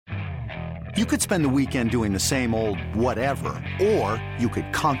You could spend the weekend doing the same old whatever, or you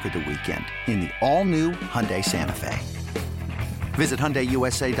could conquer the weekend in the all-new Hyundai Santa Fe. Visit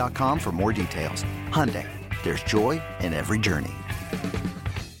HyundaiUSA.com for more details. Hyundai, there's joy in every journey.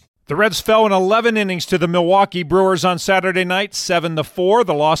 The Reds fell in 11 innings to the Milwaukee Brewers on Saturday night, 7-4.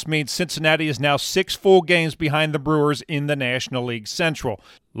 The loss means Cincinnati is now 6 full games behind the Brewers in the National League Central.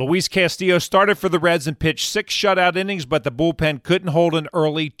 Luis Castillo started for the Reds and pitched 6 shutout innings, but the bullpen couldn't hold an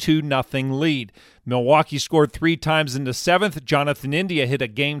early 2-0 lead. Milwaukee scored 3 times in the 7th. Jonathan India hit a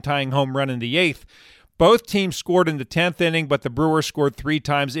game-tying home run in the 8th. Both teams scored in the 10th inning, but the Brewers scored 3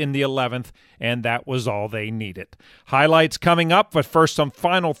 times in the 11th, and that was all they needed. Highlights coming up, but first some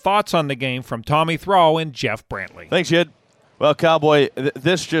final thoughts on the game from Tommy Thrall and Jeff Brantley. Thanks, Jed. Well, Cowboy,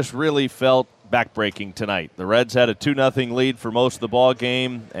 this just really felt backbreaking tonight. The Reds had a 2-0 lead for most of the ball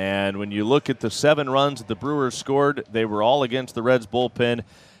game, and when you look at the 7 runs that the Brewers scored, they were all against the Reds bullpen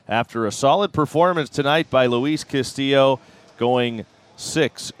after a solid performance tonight by Luis Castillo, going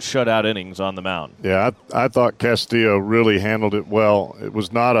 6 shutout innings on the mound. Yeah, I thought Castillo really handled it well. It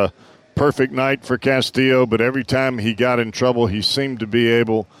was not a perfect night for Castillo, but every time he got in trouble, he seemed to be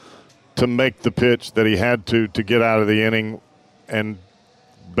able to make the pitch that he had to get out of the inning and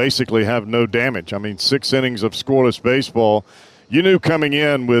basically have no damage. I mean, 6 innings of scoreless baseball. You knew coming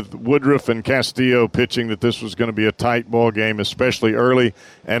in with Woodruff and Castillo pitching that this was going to be a tight ball game, especially early,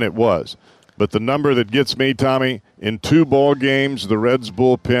 and it was. But the number that gets me, Tommy, in 2 ball games, the Reds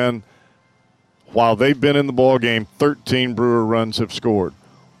bullpen, while they've been in the ball game, 13 Brewer runs have scored.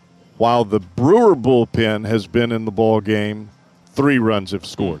 While the Brewer bullpen has been in the ball game, 3 runs have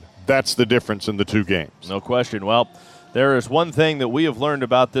scored. That's the difference in the 2 games. No question. Well, there is one thing that we have learned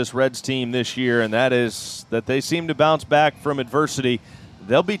about this Reds team this year, and that is that they seem to bounce back from adversity.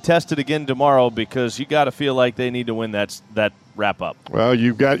 They'll be tested again tomorrow because you got to feel like they need to win that wrap-up. Well,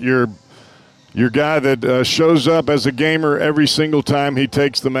 you've got your guy that shows up as a gamer every single time he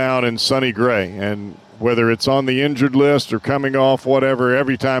takes the mound in Sonny Gray. And whether it's on the injured list or coming off, whatever,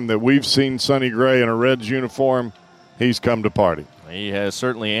 every time that we've seen Sonny Gray in a Reds uniform, he's come to party. He has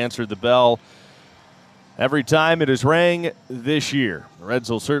certainly answered the bell every time it has rang this year. The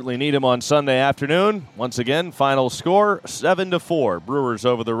Reds will certainly need him on Sunday afternoon. Once again, final score, 7-4. Brewers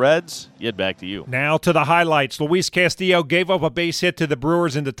over the Reds. Yet back to you. Now to the highlights. Luis Castillo gave up a base hit to the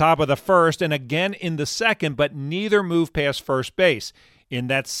Brewers in the top of the first and again in the second, but neither moved past first base. In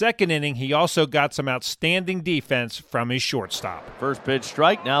that second inning, he also got some outstanding defense from his shortstop. First pitch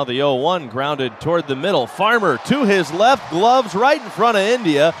strike, now the 0-1 grounded toward the middle. Farmer to his left, gloves right in front of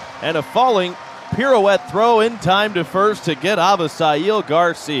India, and a falling pirouette throw in time to first to get Avisail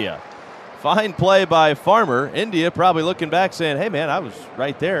Garcia. Fine play by Farmer. India probably looking back saying, hey man, I was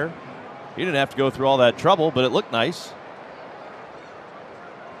right there. You didn't have to go through all that trouble, but it looked nice.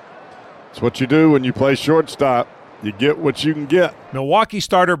 It's what you do when you play shortstop. You get what you can get. Milwaukee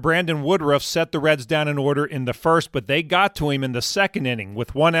starter Brandon Woodruff set the Reds down in order in the first, but they got to him in the second inning.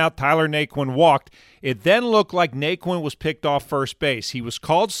 With 1 out, Tyler Naquin walked. It then looked like Naquin was picked off first base. He was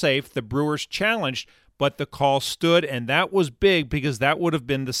called safe. The Brewers challenged, but the call stood, and that was big because that would have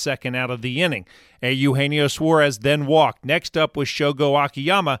been the second out of the inning. Eugenio Suarez then walked. Next up was Shogo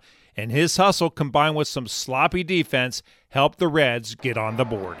Akiyama, and his hustle combined with some sloppy defense helped the Reds get on the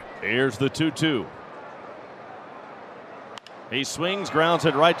board. Here's the 2-2. He swings, grounds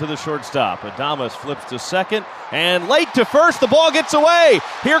it right to the shortstop. Adames flips to second, and late to first. The ball gets away.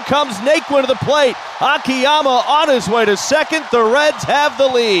 Here comes Naquin to the plate. Akiyama on his way to second. The Reds have the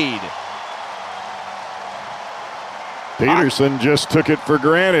lead. Peterson just took it for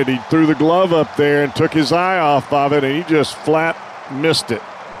granted. He threw the glove up there and took his eye off of it, and he just flat missed it.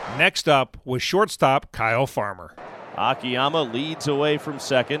 Next up was shortstop Kyle Farmer. Akiyama leads away from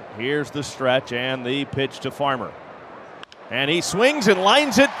second. Here's the stretch and the pitch to Farmer. And he swings and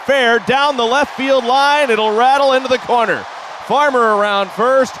lines it fair down the left field line. It'll rattle into the corner. Farmer around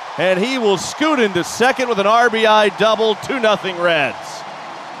first, and he will scoot into second with an RBI double. 2-0 Reds.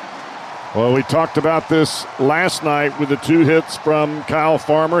 Well, we talked about this last night with the 2 hits from Kyle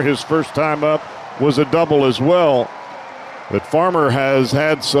Farmer. His first time up was a double as well. But Farmer has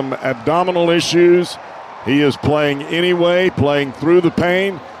had some abdominal issues. He is playing anyway, playing through the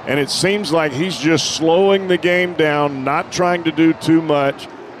pain, and it seems like he's just slowing the game down, not trying to do too much,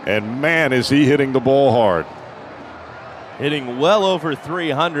 and man, is he hitting the ball hard. Hitting well over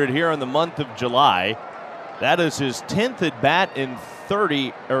 300 here in the month of July. That is his 10th at bat in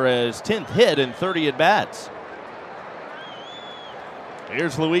 30, or his 10th hit in 30 at bats.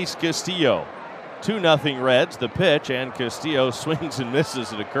 Here's Luis Castillo. 2-0 Reds, the pitch, and Castillo swings and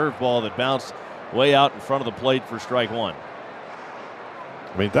misses at a curveball that bounced way out in front of the plate for strike 1.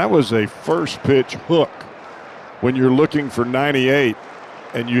 I mean, that was a first pitch hook when you're looking for 98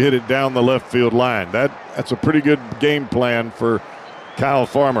 and you hit it down the left field line. That's a pretty good game plan for Kyle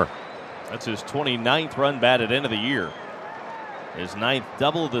Farmer. That's his 29th run batted in of the year. His 9th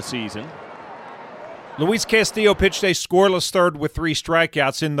double of the season. Luis Castillo pitched a scoreless third with 3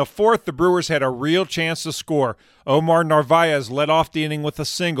 strikeouts. In the 4th, the Brewers had a real chance to score. Omar Narvaez led off the inning with a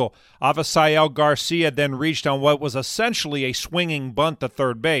single. Avisail Garcia then reached on what was essentially a swinging bunt to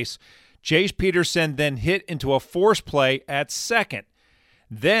third base. Jace Peterson then hit into a force play at second.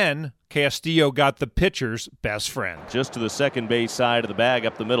 Then Castillo got the pitcher's best friend. Just to the second base side of the bag,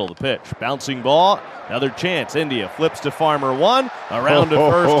 up the middle of the pitch. Bouncing ball, another chance. India flips to Farmer 1, around to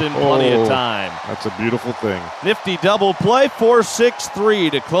first in plenty of time. That's a beautiful thing. Nifty double play,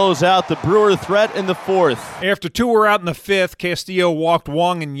 4-6-3 to close out the Brewer threat in the 4th. After 2 were out in the 5th, Castillo walked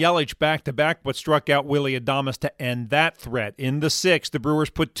Wong and Yelich back-to-back, but struck out Willy Adames to end that threat. In the 6th, the Brewers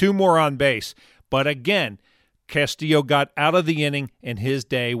put 2 more on base, but again, Castillo got out of the inning, and his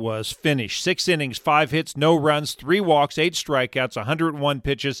day was finished. 6 innings, 5 hits, no runs, 3 walks, 8 strikeouts, 101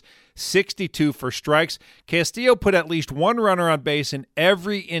 pitches, 62 for strikes. Castillo put at least 1 runner on base in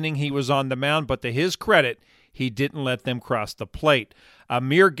every inning he was on the mound, but to his credit, he didn't let them cross the plate.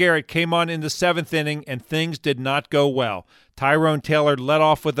 Amir Garrett came on in the 7th inning, and things did not go well. Tyrone Taylor led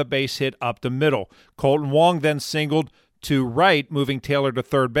off with a base hit up the middle. Colton Wong then singled to right, moving Taylor to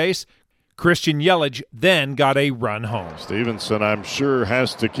third base. Christian Yelich then got a run home. Stevenson, I'm sure,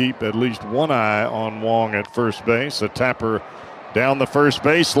 has to keep at least one eye on Wong at first base. A tapper down the first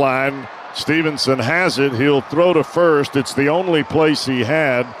baseline. Stevenson has it. He'll throw to first. It's the only place he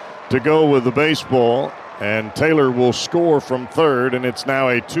had to go with the baseball. And Taylor will score from third, and it's now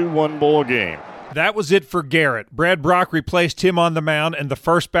a 2-1 ball game. That was it for Garrett. Brad Brock replaced him on the mound, and the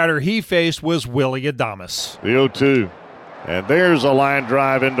first batter he faced was Willy Adames. The 0-2. And there's a line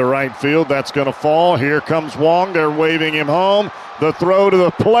drive into right field. That's going to fall. Here comes Wong. They're waving him home. The throw to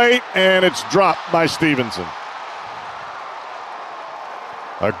the plate, and it's dropped by Stevenson.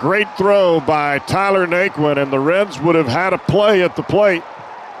 A great throw by Tyler Naquin, and the Reds would have had a play at the plate.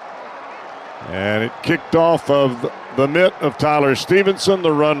 And it kicked off of the mitt of Tyler Stevenson.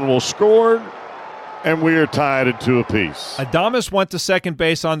 The run will scored, and we are tied at 2 apiece. Adames went to second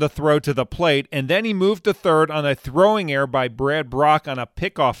base on the throw to the plate, and then he moved to third on a throwing error by Brad Brock on a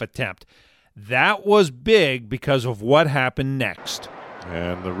pickoff attempt. That was big because of what happened next.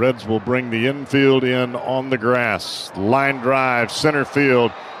 And the Reds will bring the infield in on the grass. Line drive, center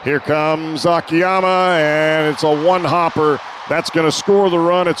field. Here comes Akiyama, and it's a one-hopper. That's going to score the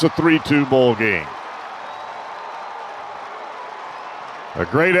run. It's a 3-2 ball game. A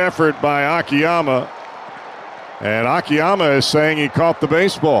great effort by Akiyama, and Akiyama is saying he caught the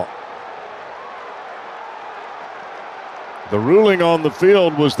baseball. The ruling on the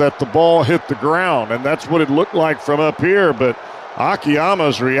field was that the ball hit the ground, and that's what it looked like from up here, but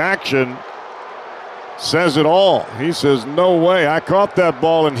Akiyama's reaction says it all. He says, no way, I caught that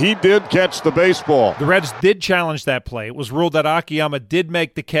ball, and he did catch the baseball. The Reds did challenge that play. It was ruled that Akiyama did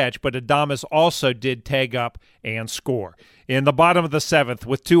make the catch, but Adames also did tag up and score. In the bottom of the 7th,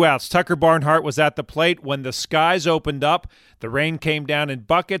 with 2 outs, Tucker Barnhart was at the plate when the skies opened up. The rain came down in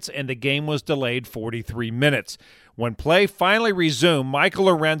buckets, and the game was delayed 43 minutes. When play finally resumed, Michael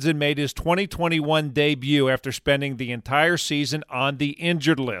Lorenzen made his 2021 debut after spending the entire season on the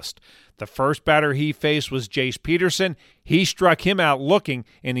injured list. The first batter he faced was Jace Peterson. He struck him out looking,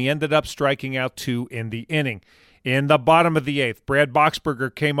 and he ended up striking out 2 in the inning. In the bottom of the 8th, Brad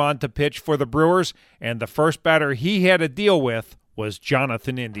Boxberger came on to pitch for the Brewers, and the first batter he had to deal with was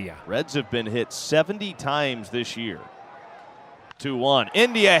Jonathan India. Reds have been hit 70 times this year. 2-1.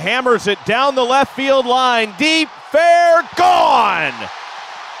 India hammers it down the left field line. Deep, fair, gone!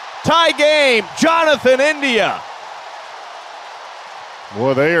 Tie game, Jonathan India.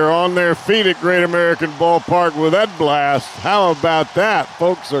 Well, they are on their feet at Great American Ballpark with that blast. How about that?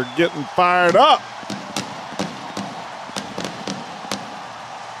 Folks are getting fired up.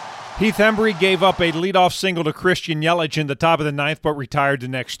 Heath Hembree gave up a leadoff single to Christian Yelich in the top of the 9th, but retired the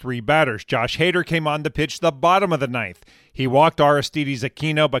next 3 batters. Josh Hader came on to pitch the bottom of the 9th. He walked Aristides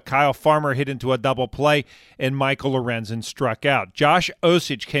Aquino, but Kyle Farmer hit into a double play, and Michael Lorenzen struck out. Josh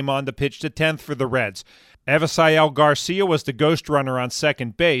Osich came on to pitch the 10th for the Reds. Avisail Garcia was the ghost runner on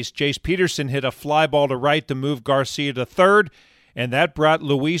second base. Jace Peterson hit a fly ball to right to move Garcia to third, and that brought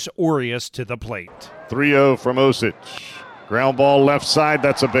Luis Urias to the plate. 3-0 from Osich. Ground ball left side,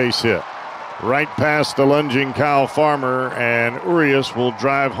 that's a base hit. Right past the lunging Kyle Farmer, and Urias will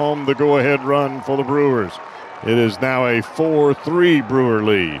drive home the go-ahead run for the Brewers. It is now a 4-3 Brewer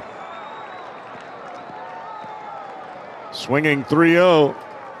lead. Swinging 3-0,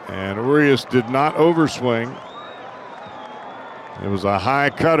 and Urias did not overswing. It was a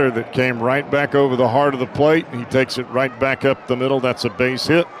high cutter that came right back over the heart of the plate. He takes it right back up the middle. That's a base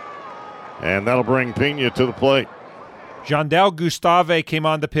hit, and that'll bring Pena to the plate. Jandel Gustave came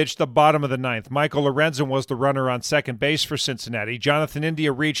on to pitch the bottom of the ninth. Michael Lorenzen was the runner on second base for Cincinnati. Jonathan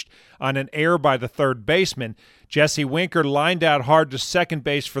India reached on an error by the third baseman. Jesse Winker lined out hard to second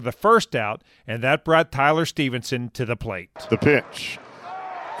base for the first out, and that brought Tyler Stevenson to the plate. The pitch.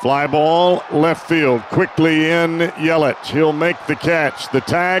 Fly ball, left field. Quickly in Yelich. He'll make the catch. The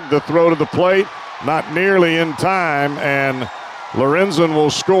tag, the throw to the plate, not nearly in time, and Lorenzen will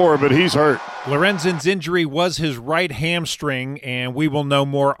score, but he's hurt. Lorenzen's injury was his right hamstring, and we will know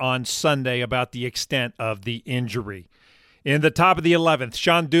more on Sunday about the extent of the injury. In the top of the 11th,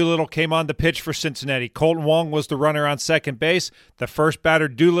 Sean Doolittle came on to pitch for Cincinnati. Colton Wong was the runner on second base. The first batter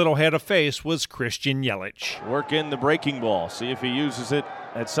Doolittle had to face was Christian Yelich. Work in the breaking ball. See if he uses it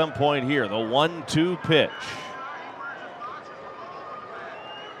at some point here. The 1-2 pitch.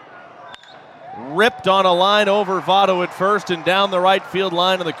 Ripped on a line over Votto at first and down the right field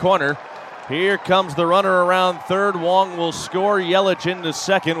line in the corner. Here comes the runner around third. Wong will score. Yelich into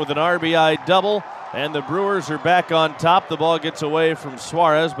second with an RBI double. And the Brewers are back on top. The ball gets away from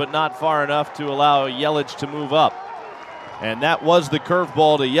Suarez, but not far enough to allow Yelich to move up. And that was the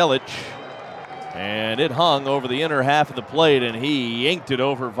curveball to Yelich. And it hung over the inner half of the plate, and he yanked it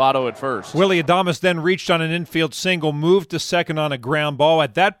over Votto at first. Willie Adames then reached on an infield single, moved to second on a ground ball.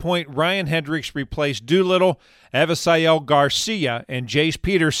 At that point, Ryan Hendricks replaced Doolittle. Avisail Garcia and Jace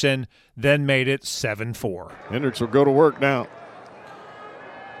Peterson then made it 7-4. Hendricks will go to work now.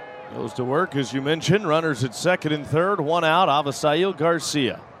 Goes to work, as you mentioned. Runners at second and third. One out, Avisail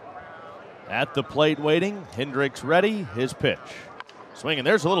Garcia. At the plate waiting. Hendricks ready. His pitch. Swinging.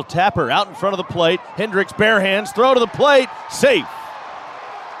 There's a little tapper out in front of the plate. Hendricks bare hands. Throw to the plate. Safe.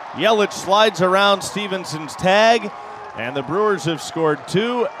 Yelich slides around Stevenson's tag. And the Brewers have scored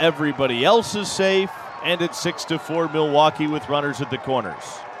two. Everybody else is safe. And it's 6-4 Milwaukee with runners at the corners.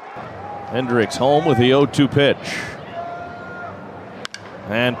 Hendricks home with the 0-2 pitch.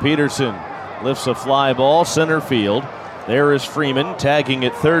 And Peterson lifts a fly ball center field. There is Freeman. Tagging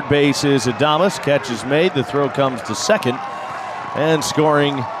at third base is Adames. Catch is made. The throw comes to second. And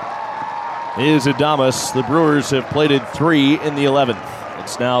scoring is Adames. The Brewers have plated 3 in the 11th.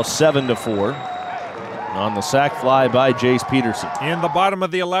 It's now 7-4 on the sac fly by Jace Peterson. In the bottom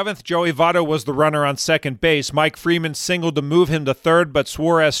of the 11th, Joey Votto was the runner on second base. Mike Freeman singled to move him to third, but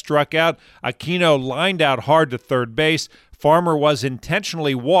Suarez struck out. Aquino lined out hard to third base. Farmer was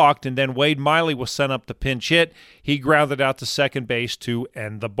intentionally walked, and then Wade Miley was sent up to pinch hit. He grounded out to second base to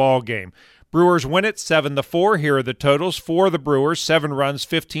end the ball game. Brewers win it 7-4. Here are the totals for the Brewers: 7 runs,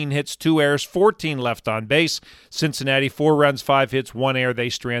 15 hits, 2 errors, 14 left on base. Cincinnati 4 runs, 5 hits, 1 error. They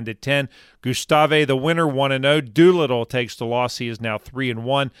stranded 10. Gustave the winner, 1-0. Doolittle takes the loss. He is now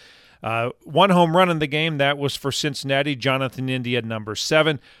 3-1. 1 home run in the game. That was for Cincinnati. Jonathan India, number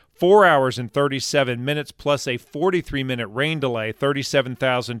 7. 4 hours and 37 minutes plus a 43-minute rain delay,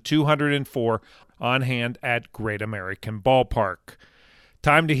 37,204 on hand at Great American Ballpark.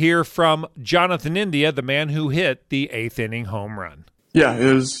 Time to hear from Jonathan India, the man who hit the 8th inning home run. Yeah,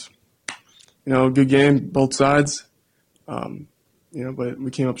 it was, a good game, both sides, but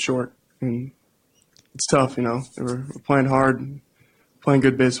we came up short. And it's tough, we're playing hard, playing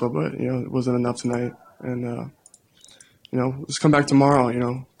good baseball, but, it wasn't enough tonight. And, let's come back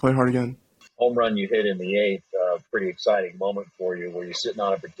tomorrow, play hard again. Home run you hit in the 8th, pretty exciting moment for you. Were you sitting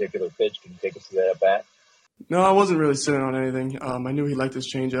on a particular pitch? Can you take us to that at bat? No, I wasn't really sitting on anything. I knew he liked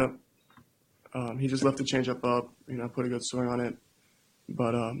his changeup. He just left the changeup up, put a good swing on it.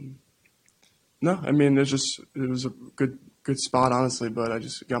 But, no, it was a good spot, honestly, but I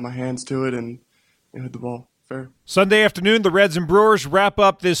just got my hands to it and hit the ball. Fair. Sunday afternoon, the Reds and Brewers wrap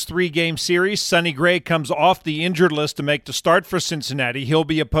up this 3-game series. Sonny Gray comes off the injured list to make the start for Cincinnati. He'll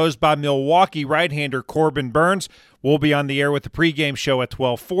be opposed by Milwaukee right-hander Corbin Burns. We'll be on the air with the pregame show at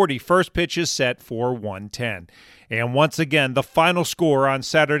 12:40. First pitch is set for 1:10. And once again, the final score on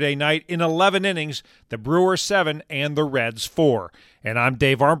Saturday night in 11 innings, the Brewers 7 and the Reds 4. And I'm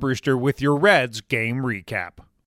Dave Armbruster with your Reds game recap.